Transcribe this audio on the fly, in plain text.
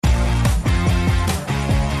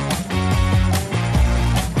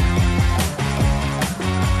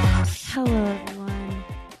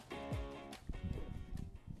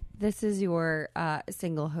This is your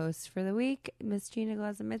single host for the week, Miss Gina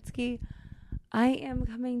Glazomitsky. I am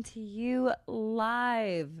coming to you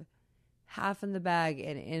live, half in the bag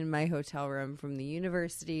and in my hotel room from the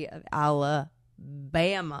University of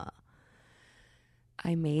Alabama.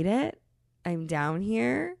 I made it. I'm down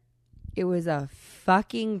here. It was a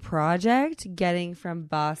fucking project getting from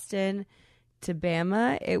Boston to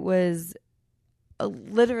Bama. It was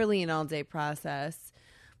literally an all-day process.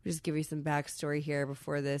 I'll just give you some backstory here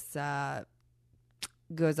before this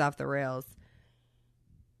goes off the rails.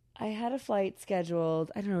 I had a flight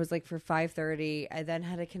scheduled, I don't know, it was like for 5:30. I then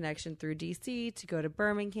had a connection through DC to go to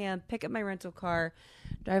Birmingham, pick up my rental car,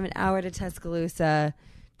 drive an hour to Tuscaloosa,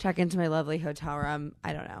 check into my lovely hotel room.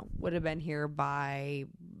 I don't know, would have been here by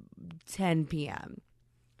 10 p.m.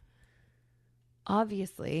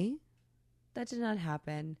 Obviously, that did not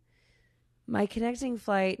happen. My original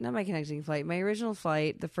flight,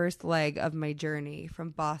 the first leg of my journey from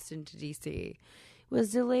Boston to DC,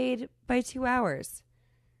 was delayed by 2 hours,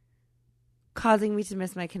 causing me to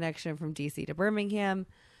miss my connection from DC to Birmingham,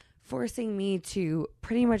 forcing me to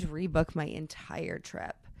pretty much rebook my entire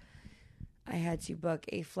trip. I had to book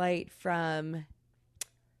a flight from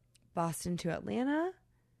Boston to Atlanta,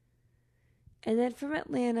 and then from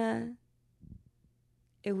Atlanta,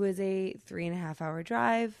 it was a 3.5-hour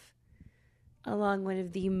drive along one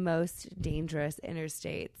of the most dangerous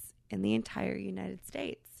interstates in the entire United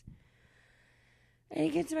States. I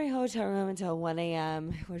didn't get to my hotel room until 1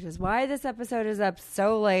 a.m., which is why this episode is up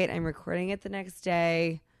so late. I'm recording it the next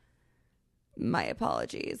day. My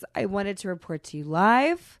apologies. I wanted to report to you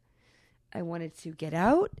live. I wanted to get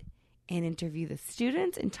out and interview the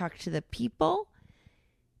students and talk to the people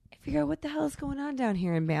and figure out what the hell is going on down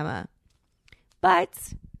here in Bama.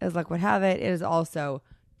 But, as luck would have it, it is also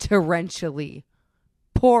torrentially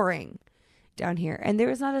pouring down here. And there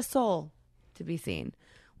is not a soul to be seen.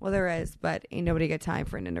 Well, there is, but ain't nobody got time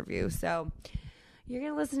for an interview. So you're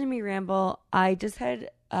going to listen to me ramble. I just had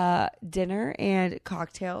dinner and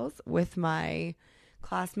cocktails with my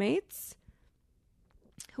classmates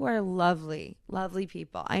who are lovely, lovely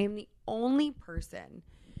people. I am the only person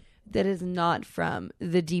that is not from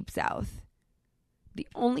the Deep South. The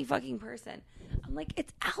only fucking person. I'm like,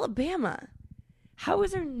 it's Alabama. How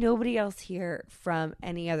is there nobody else here from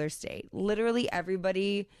any other state? Literally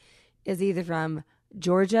everybody is either from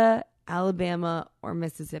Georgia, Alabama, or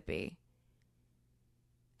Mississippi.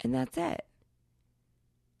 And that's it.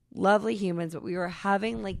 Lovely humans, but we were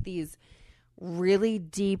having like these really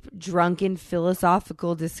deep, drunken,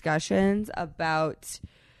 philosophical discussions about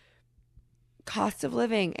cost of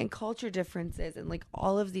living and culture differences and like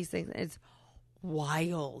all of these things. It's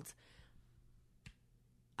wild.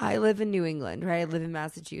 I live in New England, right? I live in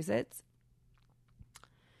Massachusetts.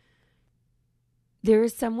 There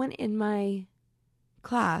is someone in my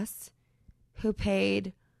class who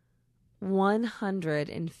paid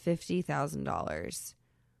 $150,000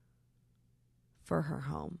 for her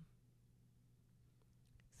home.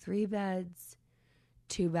 3 beds,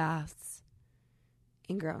 2 baths,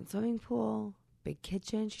 in-ground swimming pool, big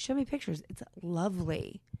kitchen. She showed me pictures. It's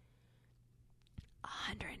lovely.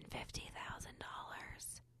 $150,000.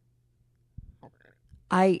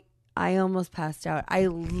 I almost passed out. I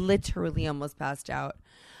literally almost passed out.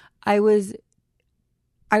 I was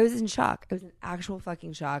in shock. I was in actual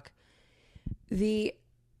fucking shock. The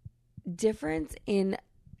difference in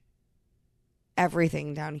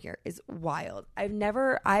everything down here is wild. I've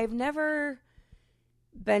never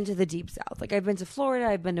been to the Deep South. Like, I've been to Florida,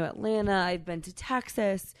 I've been to Atlanta, I've been to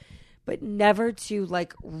Texas, but never to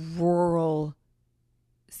like rural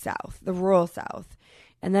South, the rural South.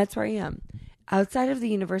 And that's where I am. Outside of the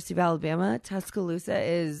University of Alabama, Tuscaloosa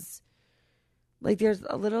is like, there's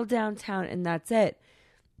a little downtown and that's it.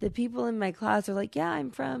 The people in my class are like, yeah,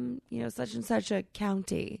 I'm from, such and such a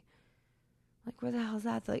county. Like, where the hell is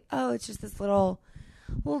that? They're like, oh, it's just this little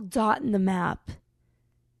dot in the map.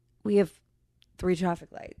 We have 3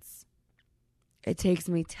 traffic lights. It takes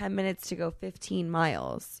me 10 minutes to go 15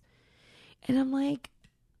 miles. And I'm like,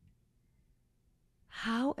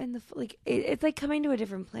 how in the, it's like coming to a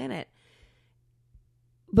different planet.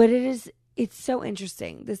 But it's so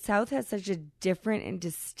interesting. The South has such a different and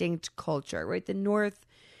distinct culture, right? The North,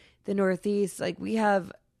 the Northeast, like we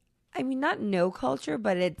have, not no culture,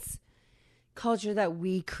 but it's culture that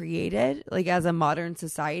we created, like as a modern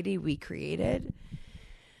society, we created.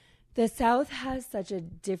 The South has such a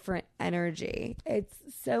different energy. It's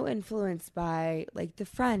so influenced by like the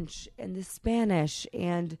French and the Spanish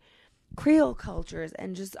and Creole cultures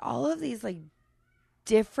and just all of these like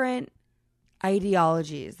different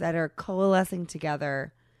ideologies that are coalescing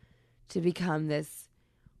together to become this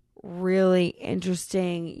really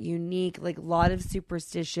interesting, unique, like a lot of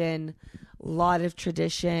superstition, a lot of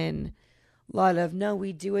tradition, a lot of, no,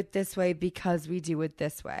 we do it this way because we do it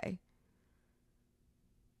this way.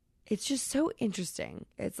 It's just so interesting.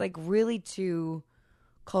 It's like really two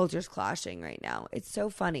cultures clashing right now. It's so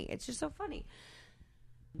funny. It's just so funny.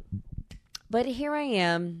 But here I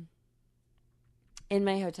am in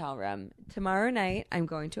my hotel room. Tomorrow night, I'm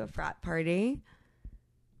going to a frat party.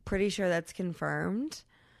 Pretty sure that's confirmed.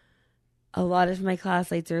 A lot of my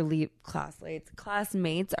classmates are leaving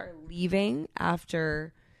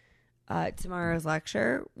after tomorrow's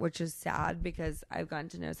lecture, which is sad because I've gotten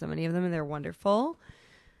to know so many of them and they're wonderful.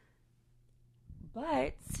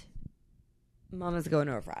 But Mama's going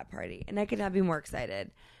to a frat party, and I could not be more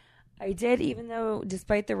excited. I did, even though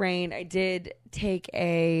despite the rain, I did take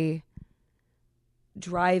a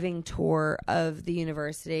driving tour of the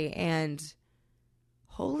university, and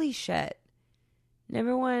holy shit.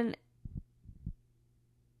 Number one,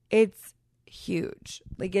 it's huge.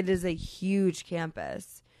 Like, it is a huge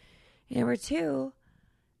campus. Number two,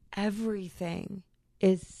 everything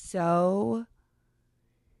is so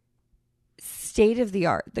state of the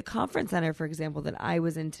art. The conference center, for example, that I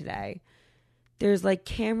was in today, there's like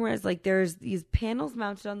cameras, like there's these panels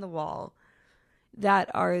mounted on the wall that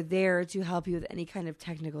are there to help you with any kind of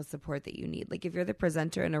technical support that you need. Like if you're the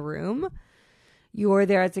presenter in a room, you're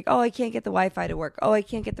there. It's like, oh, I can't get the Wi-Fi to work. Oh, I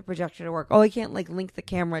can't get the projector to work. Oh, I can't like link the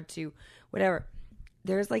camera to whatever.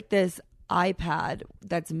 There's like this iPad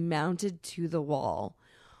that's mounted to the wall.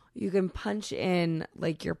 You can punch in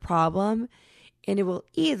like your problem and it will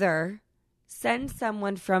either send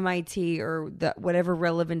someone from IT or the whatever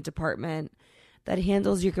relevant department that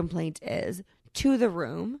handles your complaint is to the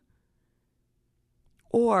room,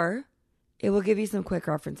 or it will give you some quick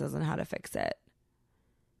references on how to fix it.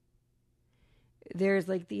 There's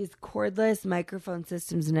like these cordless microphone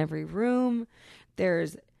systems in every room.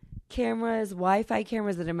 There's cameras, Wi-Fi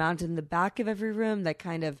cameras that are mounted in the back of every room that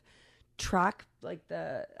kind of track like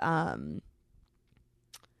the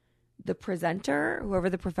presenter, whoever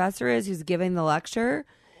the professor is who's giving the lecture,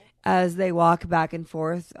 as they walk back and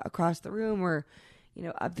forth across the room or, you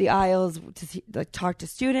know, up the aisles to like talk to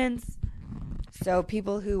students. So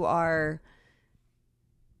for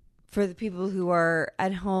the people who are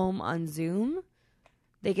at home on Zoom,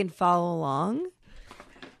 they can follow along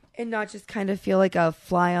and not just kind of feel like a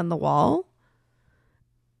fly on the wall.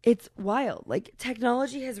 It's wild. Like,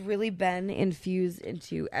 technology has really been infused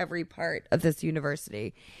into every part of this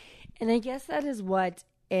university. And I guess that is what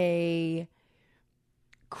a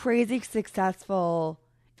crazy successful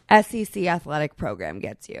SEC athletic program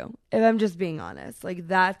gets you. If I'm just being honest, like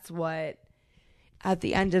that's what at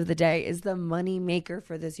the end of the day is the money maker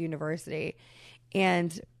for this university.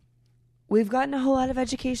 And we've gotten a whole lot of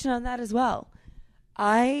education on that as well.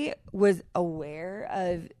 I was aware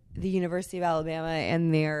of the University of Alabama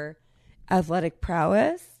and their athletic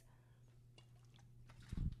prowess.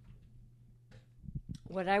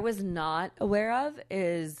 What I was not aware of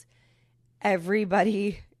is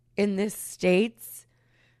everybody in this state's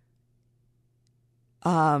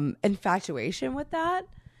infatuation with that.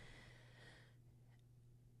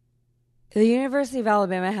 The University of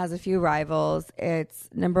Alabama has a few rivals. It's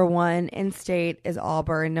number 1 in state is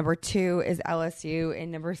Auburn, number 2 is LSU,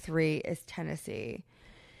 and number 3 is Tennessee.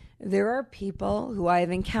 There are people who I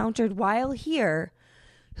have encountered while here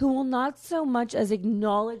who will not so much as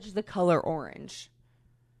acknowledge the color orange.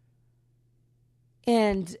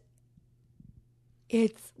 And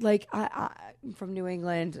it's like, I'm from New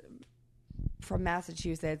England, from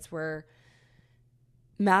Massachusetts, we're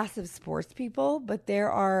massive sports people, but there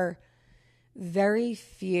are very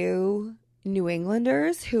few New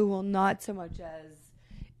Englanders who will not so much as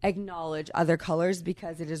acknowledge other colors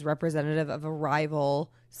because it is representative of a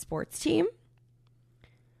rival sports team.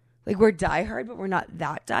 Like, we're diehard, but we're not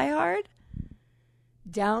that diehard.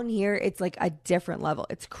 Down here, it's like a different level.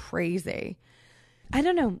 It's crazy. I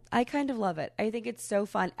don't know. I kind of love it. I think it's so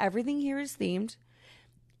fun. Everything here is themed.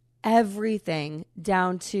 Everything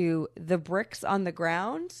down to the bricks on the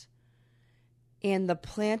ground and the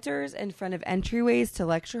planters in front of entryways to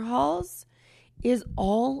lecture halls is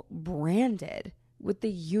all branded with the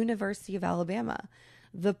University of Alabama.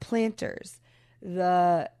 The planters,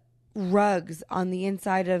 the rugs on the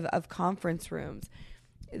inside of conference rooms,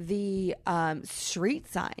 the street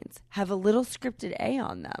signs have a little scripted A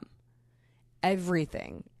on them.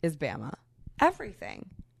 Everything is Bama.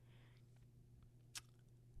 Everything.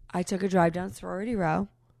 I took a drive down Sorority Row.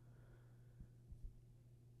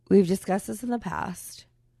 We've discussed this in the past.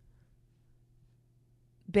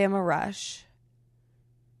 Bama Rush.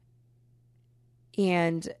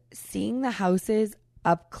 And seeing the houses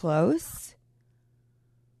up close,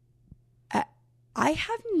 I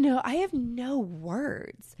have no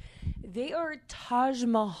words. They are Taj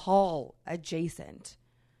Mahal adjacent.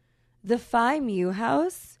 The Phi Mu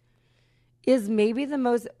house is maybe the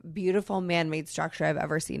most beautiful man-made structure I've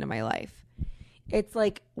ever seen in my life. It's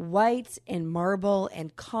like white and marble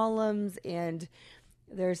and columns, and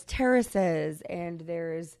there's terraces, and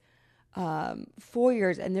there's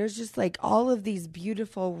foyers, and there's just like all of these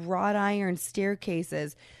beautiful wrought iron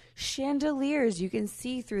staircases, chandeliers you can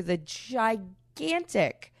see through the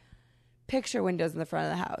gigantic picture windows in the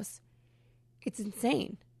front of the house. It's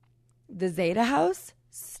insane. The Zeta house,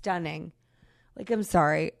 stunning. Like, I'm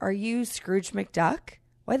sorry, are you Scrooge McDuck?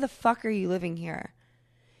 Why the fuck are you living here?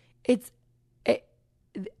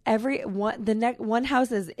 One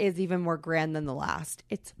house is even more grand than the last.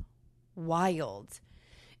 It's wild.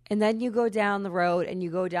 And then you go down the road and you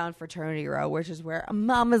go down Fraternity Row, which is where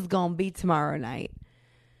Mama's gonna be tomorrow night.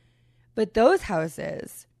 But those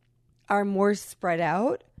houses are more spread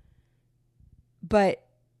out, but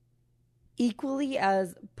equally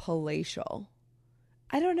as palatial.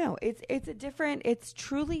 I don't know. It's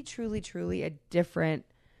truly a different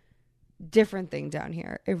thing down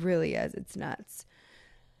here. It really is. It's nuts.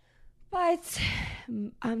 But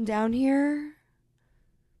I'm down here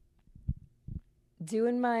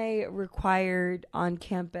doing my required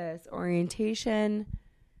on-campus orientation.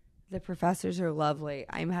 The professors are lovely.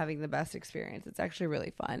 I'm having the best experience. It's actually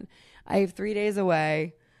really fun. I have 3 days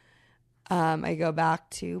away. I go back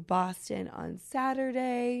to Boston on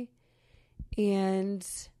Saturday, and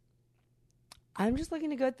I'm just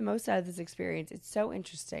looking to get the most out of this experience. It's so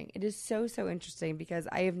interesting. It is so interesting because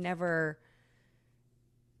I have never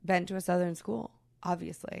been to a Southern school,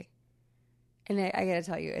 obviously. And I got to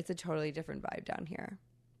tell you, it's a totally different vibe down here.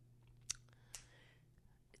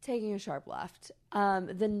 Taking a sharp left.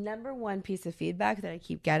 The number one piece of feedback that I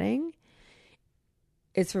keep getting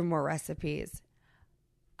is for more recipes.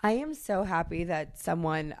 I am so happy that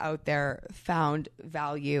someone out there found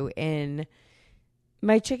value in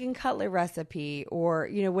my chicken cutlet recipe or,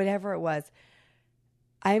 whatever it was.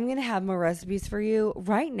 I'm going to have more recipes for you.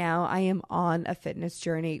 Right now, I am on a fitness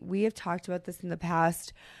journey. We have talked about this in the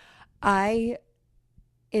past. I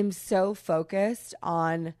am so focused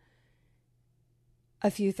on a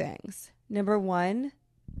few things. Number one,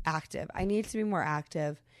 active. I need to be more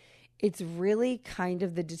active. It's really kind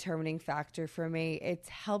of the determining factor for me. It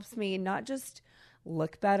helps me not just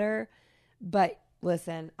look better, but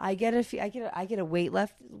listen, I get a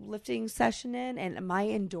weightlifting session in, and my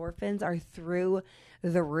endorphins are through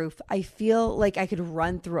the roof. I feel like I could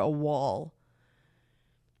run through a wall.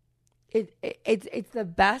 It's the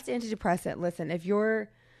best antidepressant. Listen, if you're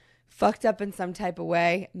fucked up in some type of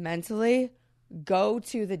way mentally, go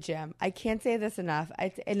to the gym. I can't say this enough.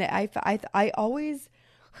 I always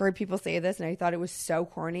heard people say this, and I thought it was so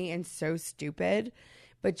corny and so stupid.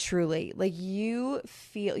 But truly, like, you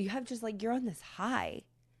have just like, you're on this high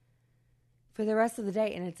for the rest of the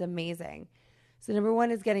day, and it's amazing. So number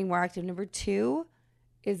one is getting more active. Number two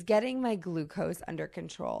is getting my glucose under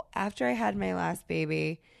control. After I had my last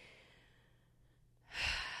baby,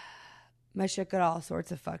 my shit got all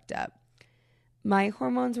sorts of fucked up. My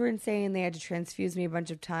hormones were insane. They had to transfuse me a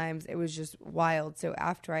bunch of times. It was just wild. So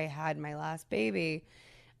after I had my last baby,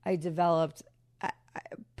 I developed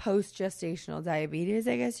post-gestational diabetes,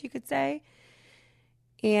 I guess you could say.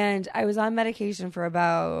 And I was on medication for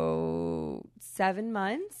about 7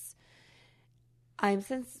 months. I'm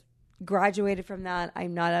since graduated from that.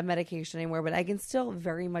 I'm not on medication anymore, but I can still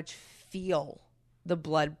very much feel the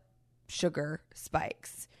blood sugar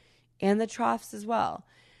spikes and the troughs as well.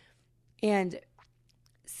 And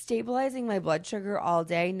stabilizing my blood sugar all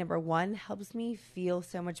day, number one, helps me feel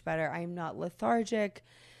so much better. I'm not lethargic.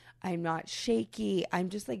 I'm not shaky. I'm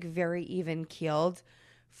just like very even keeled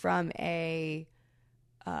from a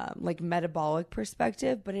metabolic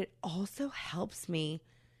perspective, but it also helps me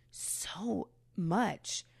so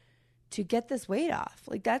much to get this weight off.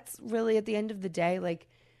 Like, that's really at the end of the day, like,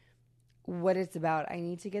 what it's about. I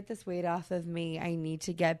need to get this weight off of me. I need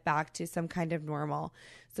to get back to some kind of normal.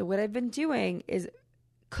 So what I've been doing is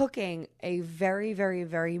cooking a very, very,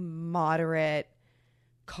 very moderate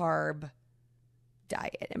carb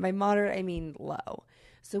diet. And by moderate, I mean low.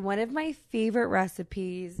 So one of my favorite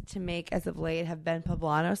recipes to make as of late have been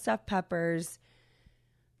poblano stuffed peppers.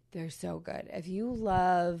 They're so good. If you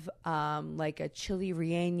love like a chili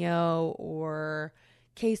relleno or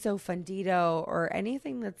queso fundido or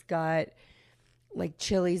anything that's got like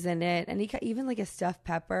chilies in it, and even like a stuffed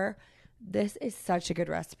pepper, this is such a good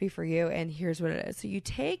recipe for you. And here's what it is. So you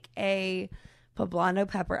take a poblano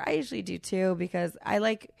pepper. I usually do too, because I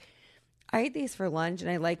like I eat these for lunch, and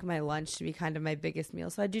I like my lunch to be kind of my biggest meal.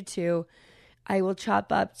 So I do 2. I will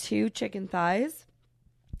chop up 2 chicken thighs.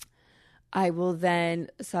 I will then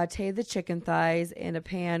saute the chicken thighs in a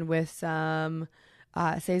pan with some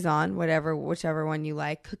Sazon, whichever one you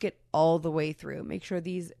like. Cook it all the way through. Make sure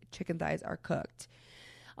these chicken thighs are cooked.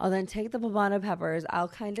 I'll then take the poblano peppers. I'll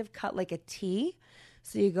kind of cut like a T.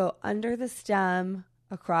 So you go under the stem,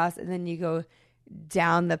 across, and then you go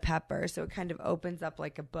down the pepper. So it kind of opens up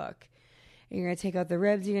like a book. And you're going to take out the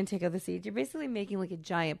ribs. You're going to take out the seeds. You're basically making like a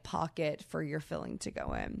giant pocket for your filling to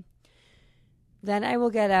go in. Then I will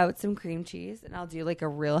get out some cream cheese, and I'll do like a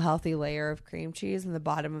real healthy layer of cream cheese in the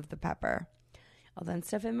bottom of the pepper. I'll then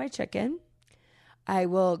stuff in my chicken. I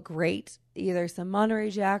will grate either some Monterey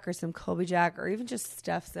Jack or some Colby Jack, or even just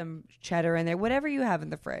stuff some cheddar in there, whatever you have in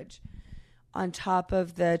the fridge, on top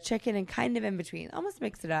of the chicken and kind of in between. Almost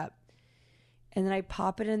mix it up. And then I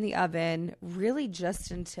pop it in the oven really just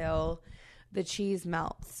until the cheese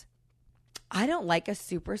melts. I don't like a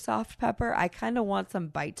super soft pepper. I kind of want some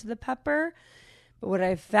bite to the pepper. But what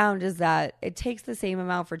I've found is that it takes the same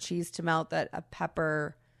amount for cheese to melt that a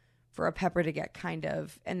pepper to get kind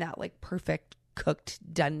of in that like perfect cooked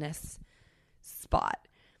doneness spot,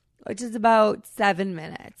 which is about 7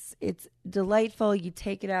 minutes. It's delightful. You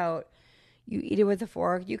take it out, you eat it with a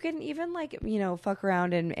fork. You can even like, fuck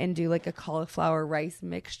around and do like a cauliflower rice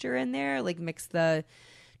mixture in there, like mix the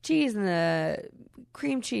cheese and the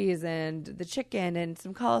cream cheese and the chicken and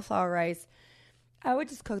some cauliflower rice. I would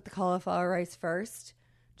just cook the cauliflower rice first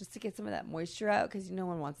just to get some of that moisture out, because no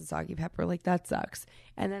one wants a soggy pepper. Like, that sucks.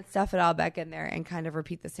 And then stuff it all back in there and kind of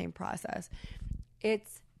repeat the same process.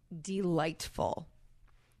 It's delightful.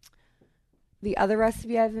 The other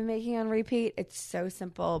recipe I've been making on repeat, it's so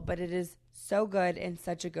simple, but it is so good and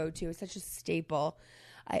such a go-to. It's such a staple.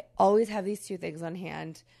 I always have these 2 things on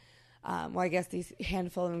hand. I guess these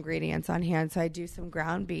handful of ingredients on hand. So I do some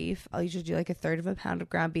ground beef. I'll usually do like 1/3 of a pound of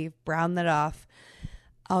ground beef, brown that off.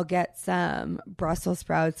 I'll get some Brussels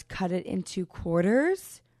sprouts, cut it into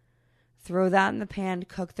quarters, throw that in the pan,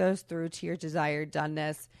 cook those through to your desired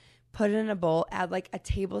doneness, put it in a bowl, add like a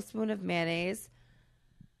tablespoon of mayonnaise,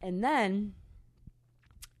 and then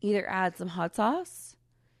either add some hot sauce,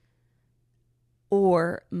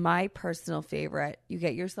 or my personal favorite, you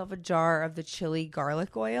get yourself a jar of the chili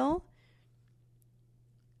garlic oil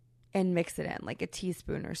and mix it in like a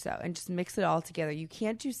teaspoon or so, and just mix it all together. You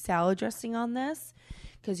can't do salad dressing on this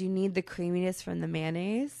because you need the creaminess from the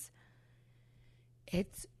mayonnaise.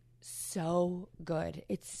 It's so good.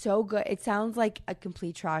 It's so good. It sounds like a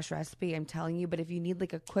complete trash recipe, I'm telling you, but if you need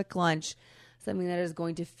like a quick lunch, something that is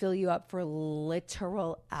going to fill you up for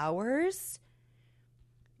literal hours,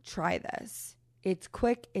 try this. It's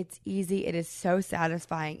quick, it's easy, it is so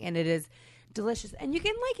satisfying, and it is delicious. And you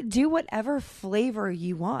can like do whatever flavor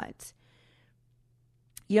you want.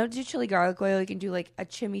 You don't do chili garlic oil, you can do like a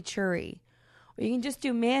chimichurri. Or you can just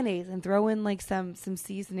do mayonnaise and throw in like some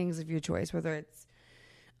seasonings of your choice, whether it's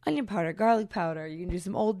onion powder, garlic powder, you can do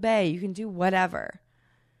some Old Bay, you can do whatever.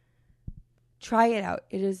 Try it out.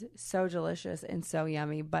 It is so delicious and so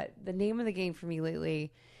yummy. But the name of the game for me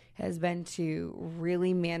lately has been to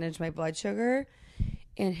really manage my blood sugar.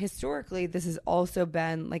 And historically, this has also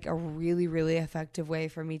been like a really, really effective way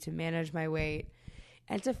for me to manage my weight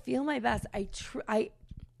and to feel my best. I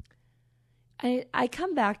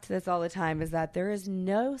come back to this all the time, is that there is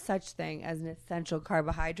no such thing as an essential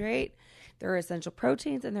carbohydrate. There are essential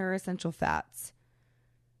proteins and there are essential fats.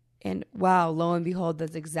 And wow, lo and behold,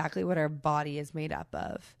 that's exactly what our body is made up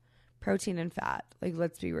of. Protein and fat. Like,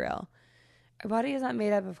 let's be real. Our body is not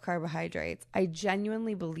made up of carbohydrates. I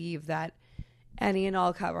genuinely believe that any and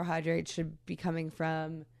all carbohydrates should be coming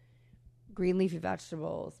from green leafy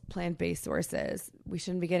vegetables, plant-based sources. We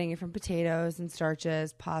shouldn't be getting it from potatoes and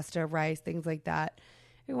starches, pasta, rice, things like that.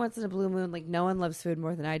 Every once in a blue moon, like, no one loves food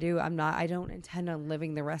more than I do. I don't intend on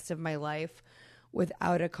living the rest of my life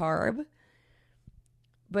without a carb.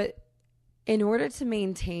 But in order to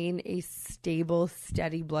maintain a stable,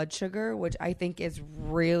 steady blood sugar, which I think is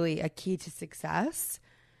really a key to success,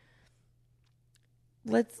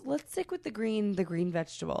 let's stick with the green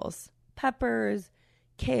vegetables. Peppers,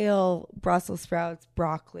 kale, Brussels sprouts,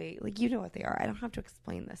 broccoli. Like, you know what they are. I don't have to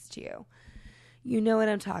explain this to you. You know what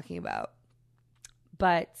I'm talking about.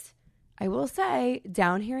 But I will say,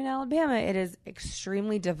 down here in Alabama, it is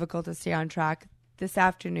extremely difficult to stay on track. This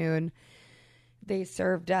afternoon, they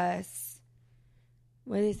served us,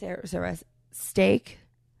 what did they serve us? Steak,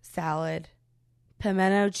 salad,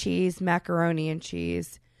 pimento cheese, macaroni and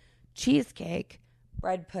cheese, cheesecake,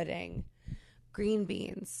 bread pudding, green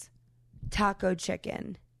beans, taco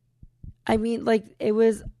chicken. I mean, like, it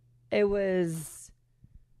was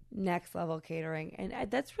next level catering.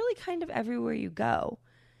 And that's really kind of everywhere you go.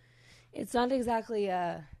 It's not exactly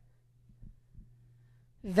a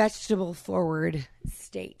vegetable forward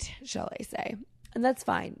state, shall I say. And that's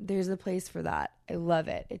fine. There's a place for that. I love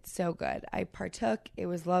it. It's so good. I partook. It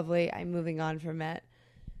was lovely. I'm moving on from it.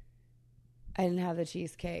 I didn't have the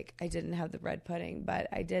cheesecake. I didn't have the bread pudding, but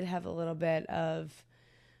I did have a little bit of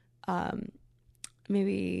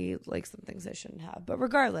maybe like some things I shouldn't have. But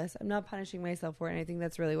regardless, I'm not punishing myself for it. And I think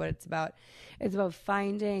that's really what it's about. It's about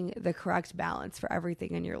finding the correct balance for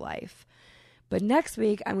everything in your life. But next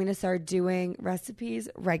week, I'm going to start doing recipes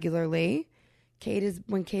regularly.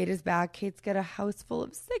 When Cait is back, Cait's got a house full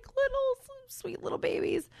of sick little, sweet little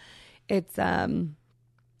babies. It's, again,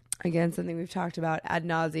 something we've talked about ad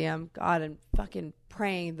nauseum. God, I'm fucking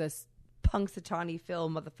praying this Punxsutawney Phil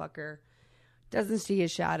motherfucker doesn't see his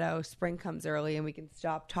shadow. Spring comes early and we can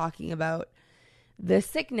stop talking about the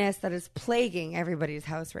sickness that is plaguing everybody's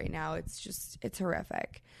house right now. It's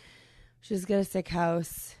horrific. She's got a sick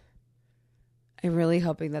house. I'm really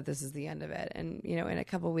hoping that this is the end of it. And, in a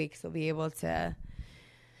couple weeks, we'll be able to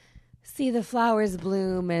see the flowers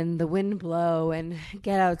bloom and the wind blow and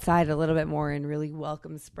get outside a little bit more and really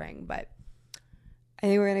welcome spring. But I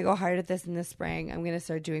think we're going to go hard at this in the spring. I'm going to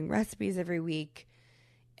start doing recipes every week,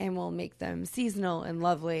 and we'll make them seasonal and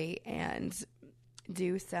lovely and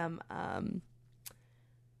do some, I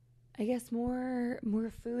guess, more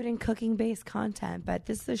food and cooking-based content. But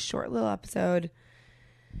this is a short little episode.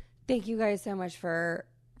 Thank you guys so much for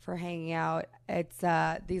hanging out. It's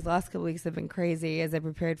these last couple weeks have been crazy as I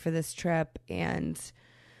prepared for this trip, and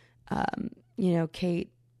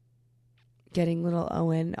Cait getting little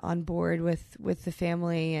Owen on board with the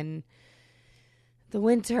family and the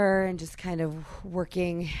winter and just kind of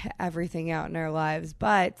working everything out in our lives.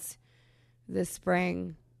 But this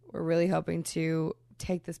spring, we're really hoping to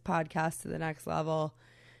take this podcast to the next level.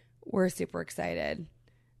 We're super excited.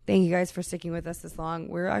 Thank you guys for sticking with us this long.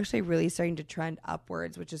 We're actually really starting to trend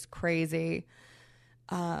upwards, which is crazy.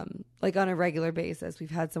 Like on a regular basis, we've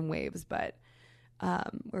had some waves, but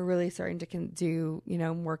we're really starting to do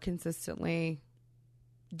more consistently,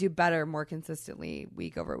 do better more consistently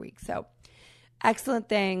week over week. So excellent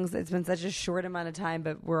things. It's been such a short amount of time,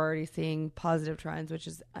 but we're already seeing positive trends, which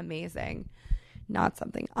is amazing. Not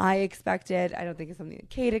something I expected. I don't think it's something that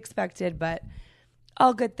Cait expected, but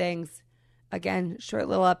all good things. Again, short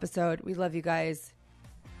little episode. We love you guys.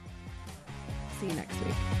 See you next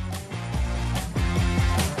week.